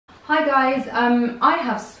Hi guys, I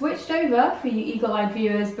have switched over for you eagle-eyed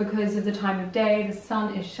viewers because of the time of day. The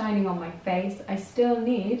sun is shining on my face. I still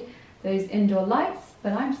need those indoor lights,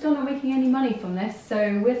 but I'm still not making any money from this,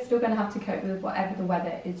 so we're still going to have to cope with whatever the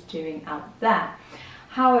weather is doing out there.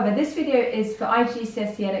 However, this video is for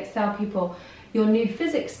IGCSE Edexcel people. Your new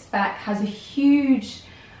physics spec has a huge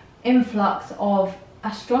influx of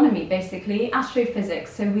astronomy, basically,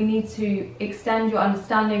 astrophysics, so we need to extend your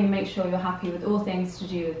understanding and make sure you're happy with all things to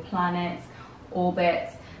do with planets,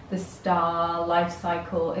 orbits, the star, life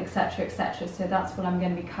cycle, etc, etc. So that's what I'm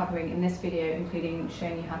going to be covering in this video, including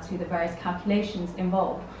showing you how to do the various calculations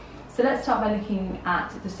involved. So let's start by looking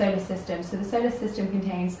at the solar system. So the solar system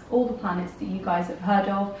contains all the planets that you guys have heard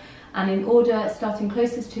of, and in order, starting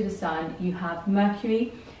closest to the sun, you have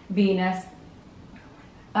Mercury, Venus,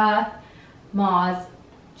 Earth, Mars,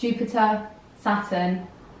 Jupiter, Saturn,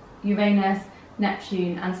 Uranus,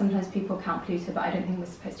 Neptune, and sometimes people count Pluto, but I don't think we're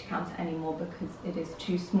supposed to count it anymore because it is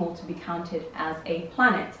too small to be counted as a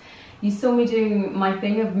planet. You saw me doing my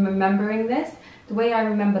thing of remembering this. The way I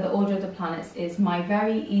remember the order of the planets is my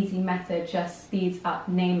very easy method just speeds up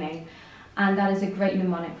naming, and that is a great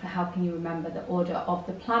mnemonic for helping you remember the order of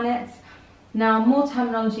the planets. Now, more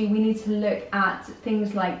terminology, we need to look at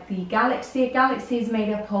things like the galaxy. A galaxy is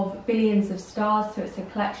made up of billions of stars, so it's a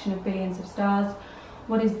collection of billions of stars.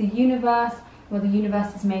 What is the universe? Well, the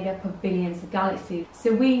universe is made up of billions of galaxies.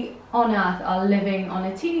 So we on Earth are living on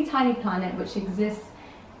a teeny tiny planet which exists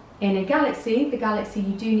in a galaxy. The galaxy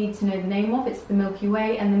you do need to know the name of, it's the Milky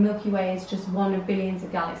Way, and the Milky Way is just one of billions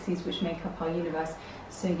of galaxies which make up our universe.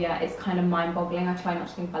 So yeah, it's kind of mind-boggling. I try not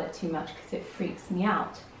to think about it too much because it freaks me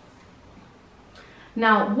out.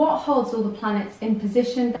 Now, what holds all the planets in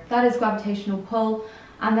position? That is gravitational pull,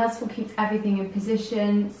 and that's what keeps everything in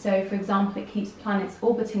position. So, for example, it keeps planets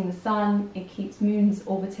orbiting the sun, it keeps moons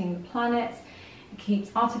orbiting the planets, it keeps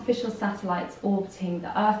artificial satellites orbiting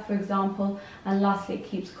the Earth, for example, and lastly, it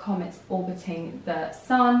keeps comets orbiting the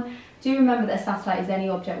sun. Do remember that a satellite is any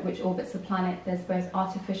object which orbits a planet. There's both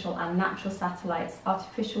artificial and natural satellites.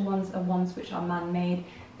 Artificial ones are ones which are man-made,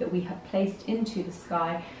 that we have placed into the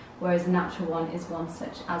sky, whereas a natural one is one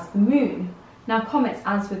such as the moon. Now, comets,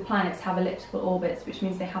 as with planets, have elliptical orbits, which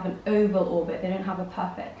means they have an oval orbit. They don't have a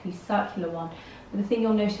perfectly circular one. But the thing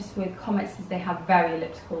you'll notice with comets is they have very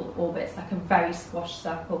elliptical orbits, like a very squashed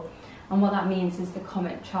circle. And what that means is the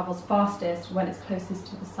comet travels fastest when it's closest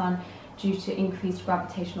to the sun due to increased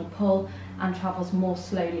gravitational pull, and travels more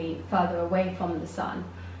slowly further away from the sun.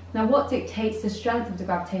 Now, what dictates the strength of the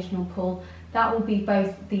gravitational pull? That will be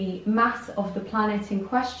both the mass of the planet in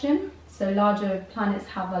question, so larger planets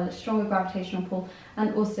have a stronger gravitational pull,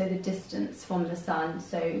 and also the distance from the sun.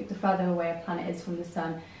 So the further away a planet is from the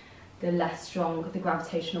sun, the less strong the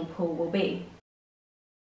gravitational pull will be.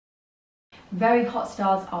 Very hot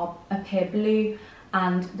stars appear blue,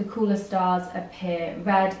 and the cooler stars appear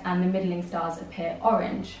red, and the middling stars appear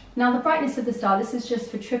orange. Now, the brightness of the star, this is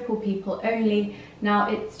just for triple people only. Now,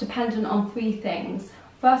 it's dependent on three things.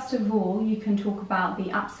 First of all, you can talk about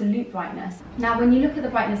the absolute brightness. Now, when you look at the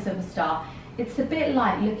brightness of a star, it's a bit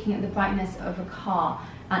like looking at the brightness of a car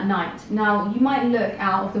at night. Now, you might look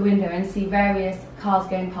out of the window and see various cars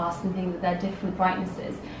going past and think that they're different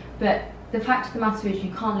brightnesses, but the fact of the matter is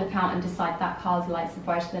you can't look out and decide that car's lights are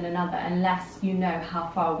brighter than another unless you know how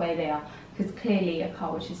far away they are, because clearly a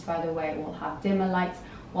car which is further away will have dimmer lights.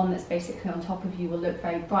 One that's basically on top of you will look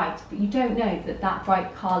very bright, but you don't know that that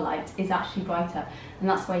bright car light is actually brighter, and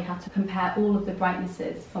that's why you have to compare all of the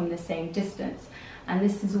brightnesses from the same distance. And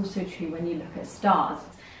this is also true when you look at stars.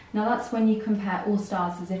 Now, that's when you compare all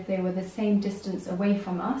stars as if they were the same distance away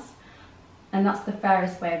from us, and that's the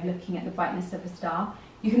fairest way of looking at the brightness of a star.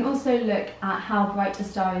 You can also look at how bright a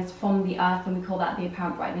star is from the Earth, and we call that the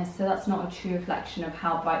apparent brightness. So that's not a true reflection of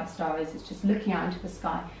how bright the star is, it's just looking out into the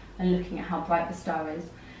sky and looking at how bright the star is.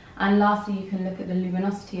 And lastly, you can look at the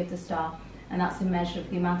luminosity of the star, and that's a measure of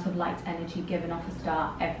the amount of light energy given off a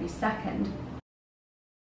star every second.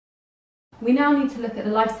 We now need to look at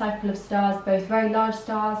the life cycle of stars, both very large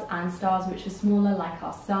stars and stars which are smaller, like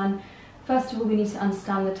our sun. First of all, we need to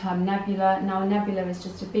understand the term nebula. Now, a nebula is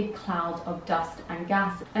just a big cloud of dust and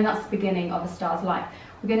gas, and that's the beginning of a star's life.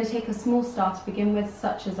 We're going to take a small star to begin with,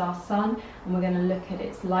 such as our sun, and we're going to look at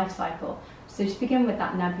its life cycle. So to begin with,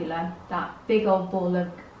 that nebula, that big old ball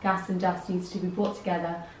of gas and dust, needs to be brought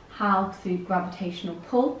together. How? Through gravitational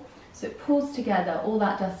pull. So it pulls together all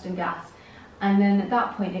that dust and gas, and then at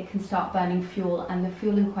that point it can start burning fuel, and the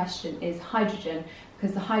fuel in question is hydrogen,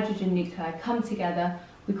 because the hydrogen nuclei come together.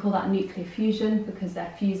 We call that nuclear fusion because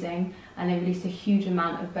they're fusing, and they release a huge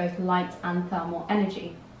amount of both light and thermal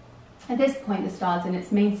energy. At this point, the star is in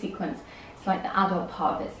its main sequence. It's like the adult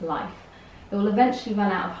part of its life. It will eventually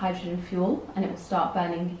run out of hydrogen fuel and it will start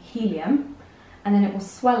burning helium, and then it will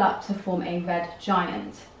swell up to form a red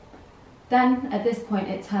giant. Then at this point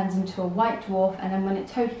it turns into a white dwarf, and then when it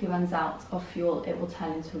totally runs out of fuel it will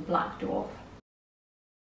turn into a black dwarf.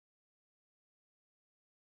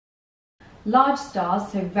 Large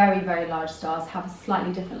stars, so very, very large stars, have a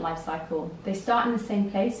slightly different life cycle. They start in the same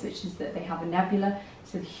place, which is that they have a nebula,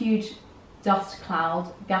 so the huge dust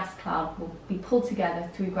cloud, gas cloud, will be pulled together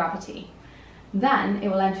through gravity. Then it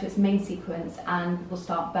will enter its main sequence and will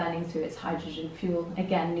start burning through its hydrogen fuel.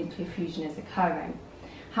 Again, nuclear fusion is occurring.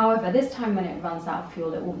 However, this time when it runs out of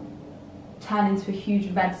fuel, it will turn into a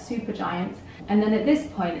huge red supergiant, and then at this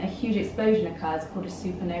point a huge explosion occurs called a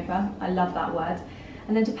supernova. I love that word.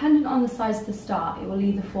 And then dependent on the size of the star, it will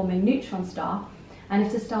either form a neutron star, and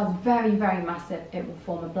if the star is very, very massive, it will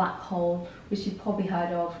form a black hole, which you've probably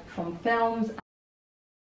heard of from films.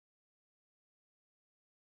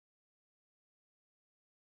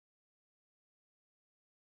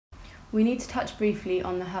 We need to touch briefly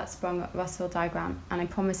on the Hertzsprung-Russell diagram, and I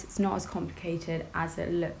promise it's not as complicated as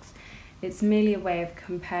it looks. It's merely a way of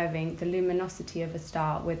comparing the luminosity of a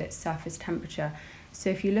star with its surface temperature. So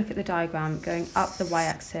if you look at the diagram, going up the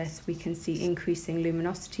y-axis, we can see increasing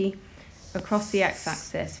luminosity. Across the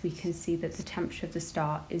x-axis, we can see that the temperature of the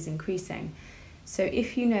star is increasing. So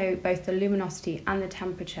if you know both the luminosity and the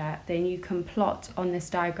temperature, then you can plot on this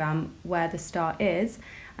diagram where the star is,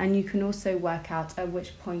 and you can also work out at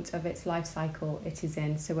which point of its life cycle it is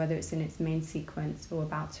in, so whether it's in its main sequence or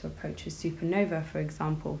about to approach a supernova, for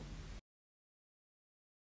example.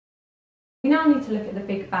 We now need to look at the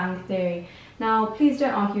Big Bang Theory. Now, please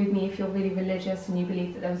don't argue with me if you're really religious and you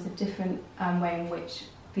believe that there was a different way in which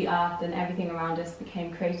the Earth and everything around us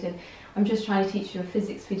became created. I'm just trying to teach you a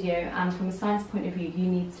physics video, and from a science point of view, you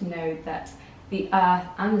need to know that the Earth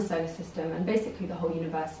and the solar system, and basically the whole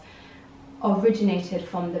universe, originated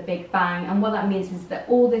from the Big Bang. And what that means is that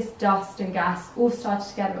all this dust and gas all started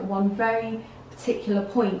together at one very particular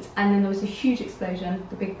point, and then there was a huge explosion,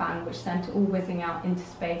 the Big Bang, which sent it all whizzing out into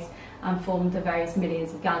space and formed the various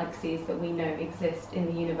millions of galaxies that we know exist in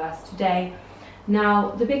the universe today. Now,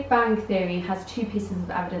 the Big Bang Theory has two pieces of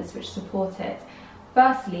evidence which support it.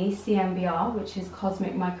 Firstly, CMBR, which is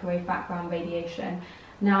cosmic microwave background radiation.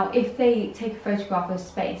 Now, if they take a photograph of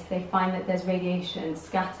space, they find that there's radiation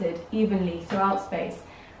scattered evenly throughout space,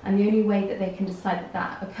 and the only way that they can decide that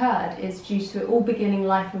that occurred is due to it all beginning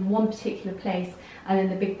life in one particular place, and then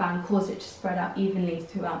the Big Bang caused it to spread out evenly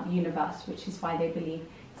throughout the universe, which is why they believe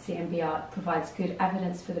CMBR provides good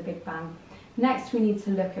evidence for the Big Bang. Next, we need to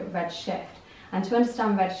look at redshift. And to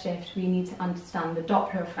understand redshift, we need to understand the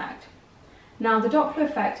Doppler effect. Now, the Doppler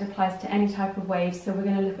effect applies to any type of waves, so we're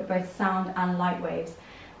going to look at both sound and light waves.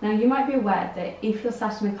 Now, you might be aware that if you're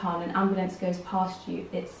sat in a car and an ambulance goes past you,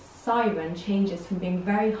 its siren changes from being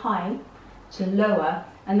very high to lower,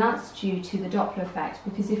 and that's due to the Doppler effect,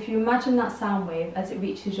 because if you imagine that sound wave as it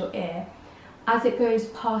reaches your ear, as it goes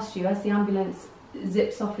past you, as the ambulance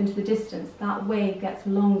zips off into the distance, that wave gets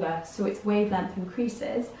longer, so its wavelength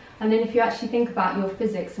increases. And then if you actually think about your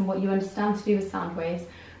physics and what you understand to do with sound waves,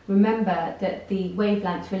 remember that the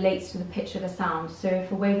wavelength relates to the pitch of a sound. So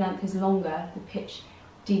if a wavelength is longer, the pitch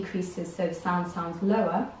decreases, so the sound sounds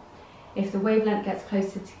lower. If the wavelength gets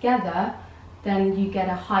closer together, then you get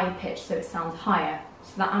a higher pitch, so it sounds higher.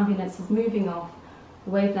 So that ambulance is moving off,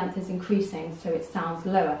 the wavelength is increasing, so it sounds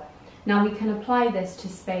lower. Now we can apply this to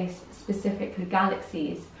space, specifically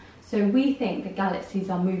galaxies. So we think that galaxies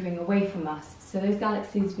are moving away from us. So those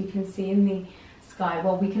galaxies we can see in the sky,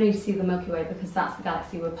 well, we can only see the Milky Way because that's the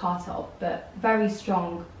galaxy we're part of, but very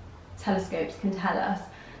strong telescopes can tell us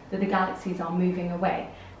that the galaxies are moving away.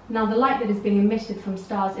 Now, the light that is being emitted from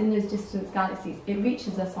stars in those distant galaxies, it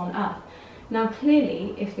reaches us on Earth. Now,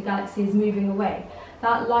 clearly, if the galaxy is moving away,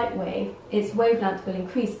 that light wave, its wavelength will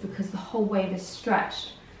increase because the whole wave is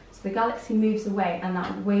stretched. So the galaxy moves away and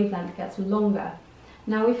that wavelength gets longer.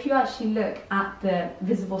 Now, if you actually look at the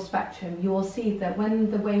visible spectrum, you will see that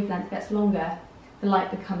when the wavelength gets longer, the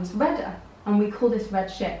light becomes redder, and we call this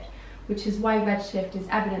redshift, which is why redshift is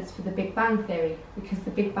evidence for the Big Bang Theory, because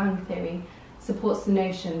the Big Bang Theory supports the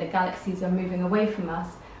notion that galaxies are moving away from us.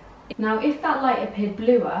 Now, if that light appeared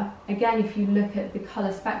bluer, again, if you look at the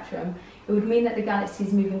colour spectrum, it would mean that the galaxy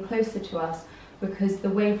is moving closer to us because the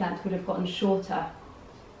wavelength would have gotten shorter.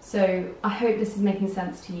 So I hope this is making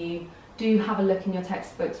sense to you. Do have a look in your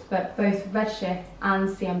textbooks, but both redshift and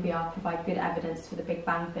CMBR provide good evidence for the Big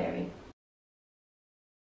Bang Theory.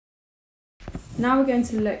 Now we're going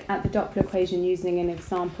to look at the Doppler equation using an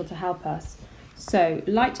example to help us. So,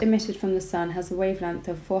 light emitted from the sun has a wavelength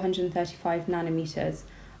of 435 nanometers.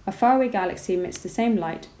 A faraway galaxy emits the same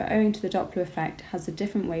light, but owing to the Doppler effect, has a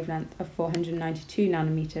different wavelength of 492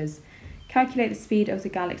 nanometers. Calculate the speed of the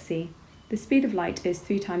galaxy. The speed of light is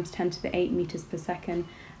 3 times 10 to the 8 meters per second,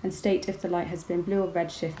 and state if the light has been blue or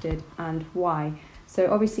red shifted and why.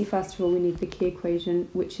 So obviously, first of all, we need the key equation,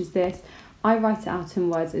 which is this. I write it out in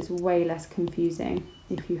words. It's way less confusing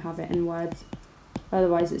if you have it in words.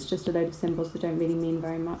 Otherwise, it's just a load of symbols that don't really mean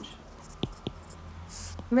very much.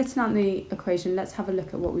 Written out the equation, let's have a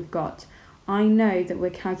look at what we've got. I know that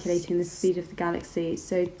we're calculating the speed of the galaxy,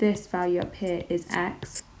 so this value up here is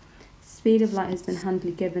x. Speed of light has been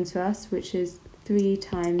handily given to us, which is 3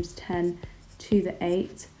 times 10 to the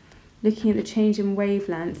 8. Looking at the change in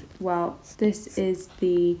wavelength, well, this is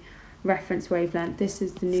the reference wavelength, this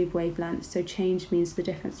is the new wavelength, so change means the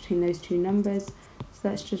difference between those two numbers. So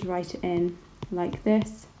let's just write it in like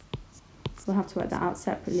this. We'll have to work that out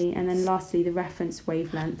separately. And then lastly, the reference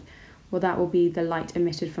wavelength, well, that will be the light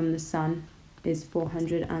emitted from the sun, is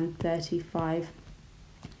 435.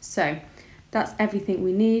 So that's everything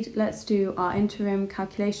we need. Let's do our interim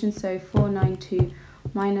calculation. So 492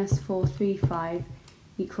 minus 435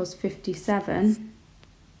 equals 57.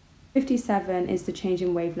 57 is the change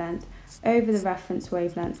in wavelength over the reference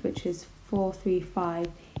wavelength, which is 435,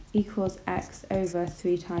 equals x over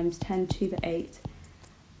 3 times 10 to the 8.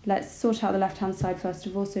 Let's sort out the left-hand side first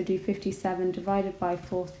of all. So do 57 divided by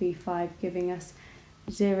 435, giving us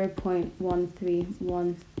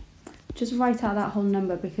 0.131. Just write out that whole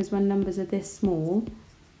number, because when numbers are this small,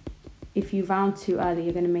 if you round too early,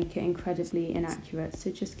 you're going to make it incredibly inaccurate. So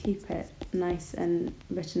just keep it nice and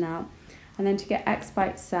written out. And then to get x by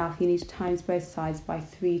itself, you need to times both sides by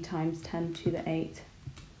 3 times 10 to the 8.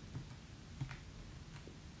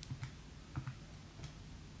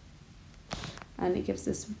 And it gives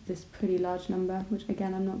us this pretty large number, which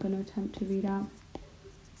again, I'm not going to attempt to read out.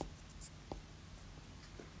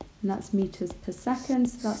 And that's meters per second,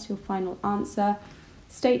 so that's your final answer.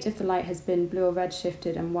 State if the light has been blue or red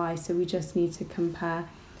shifted and why, so we just need to compare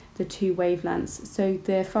the two wavelengths. So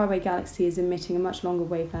the faraway galaxy is emitting a much longer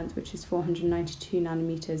wavelength, which is 492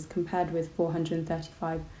 nanometers, compared with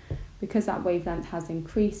 435. Because that wavelength has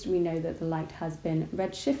increased, we know that the light has been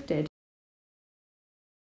red shifted.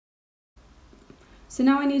 So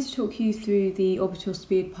now I need to talk you through the orbital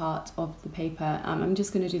speed part of the paper. I'm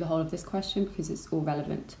just going to do the whole of this question because it's all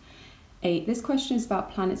relevant. This question is about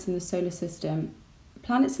planets in the solar system.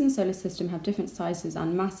 Planets in the solar system have different sizes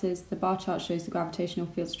and masses. The bar chart shows the gravitational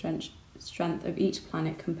field strength of each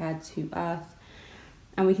planet compared to Earth.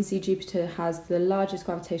 And we can see Jupiter has the largest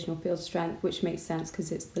gravitational field strength, which makes sense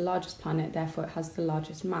because it's the largest planet, therefore it has the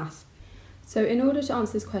largest mass. So in order to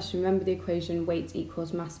answer this question, remember the equation weight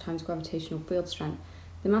equals mass times gravitational field strength.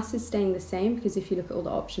 The mass is staying the same because if you look at all the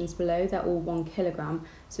options below, they're all 1 kilogram.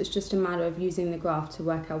 So it's just a matter of using the graph to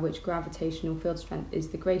work out which gravitational field strength is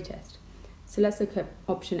the greatest. So let's look at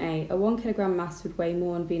option A. A 1 kilogram mass would weigh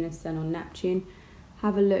more on Venus than on Neptune.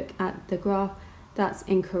 Have a look at the graph. That's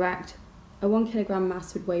incorrect. A 1 kilogram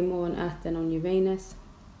mass would weigh more on Earth than on Uranus.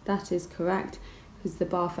 That is correct because the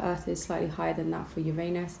bar for Earth is slightly higher than that for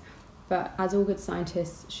Uranus. But as all good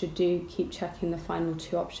scientists should do, keep checking the final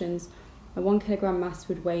two options. A 1 kilogram mass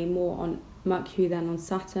would weigh more on Mercury than on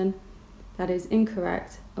Saturn. That is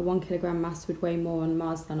incorrect. A 1 kilogram mass would weigh more on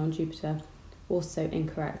Mars than on Jupiter. Also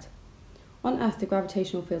incorrect. On Earth, the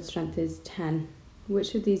gravitational field strength is 10.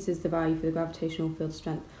 Which of these is the value for the gravitational field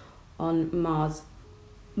strength on Mars?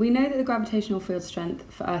 We know that the gravitational field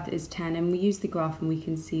strength for Earth is 10, and we use the graph and we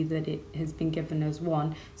can see that it has been given as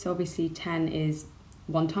 1. So obviously 10 is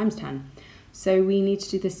 1 times 10. So we need to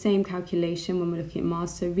do the same calculation when we're looking at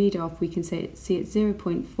Mars. So read off, we can see it's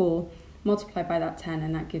 0.4 multiplied by that 10,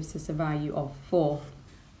 and that gives us a value of 4.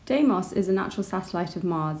 Deimos is a natural satellite of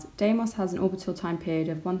Mars. Deimos has an orbital time period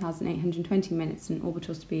of 1,820 minutes and an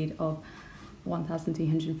orbital speed of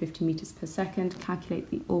 1,350 meters per second. Calculate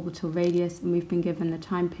the orbital radius, and we've been given the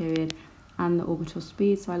time period and the orbital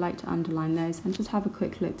speed, so I like to underline those. And just have a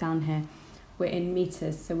quick look down here. We're in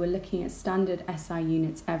meters, so we're looking at standard SI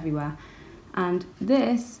units everywhere. And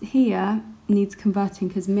this here needs converting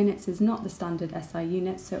because minutes is not the standard SI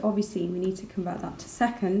unit, so obviously we need to convert that to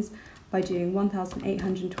seconds by doing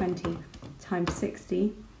 1,820 times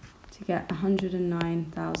 60 to get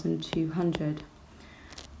 109,200.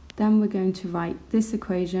 Then we're going to write this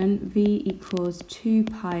equation, V equals 2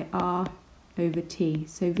 pi r over t.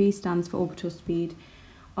 So V stands for orbital speed,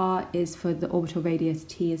 r is for the orbital radius,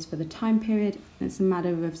 t is for the time period. It's a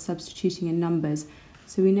matter of substituting in numbers.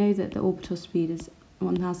 So we know that the orbital speed is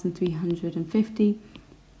 1,350,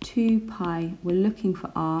 2 pi, we're looking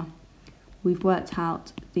for r. We've worked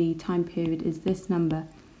out the time period is this number.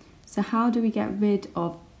 So how do we get rid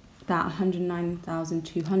of that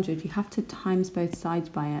 109,200, you have to times both sides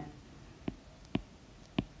by it.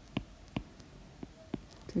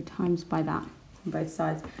 So times by that on both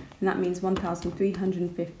sides. And that means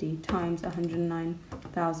 1,350 times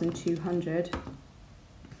 109,200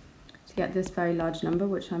 to get this very large number,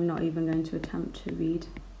 which I'm not even going to attempt to read,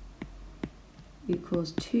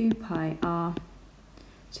 equals 2 pi r.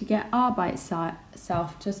 To get r by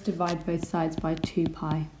itself, just divide both sides by 2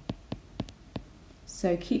 pi.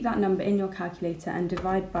 So keep that number in your calculator and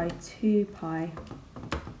divide by 2 pi,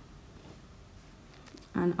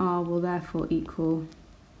 and r will therefore equal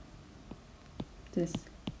this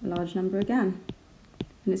large number again.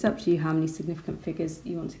 And it's up to you how many significant figures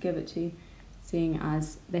you want to give it to, seeing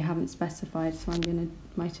as they haven't specified, so I'm going to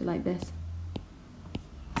write it like this.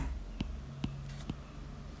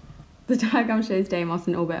 The diagram shows Deimos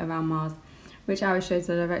in orbit around Mars, which arrow shows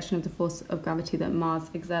the direction of the force of gravity that Mars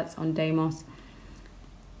exerts on Deimos.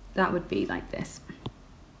 That would be like this.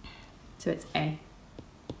 So it's A.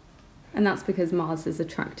 And that's because Mars is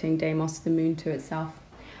attracting Deimos, the moon, to itself.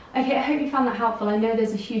 Okay, I hope you found that helpful. I know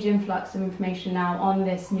there's a huge influx of information now on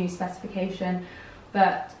this new specification,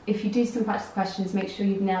 but if you do some practice questions, make sure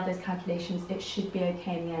you've nailed those calculations. It should be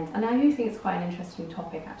okay in the end. And I do think it's quite an interesting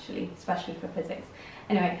topic, actually, especially for physics.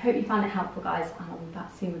 Anyway, hope you found it helpful, guys, and I'll be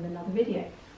back soon with another video.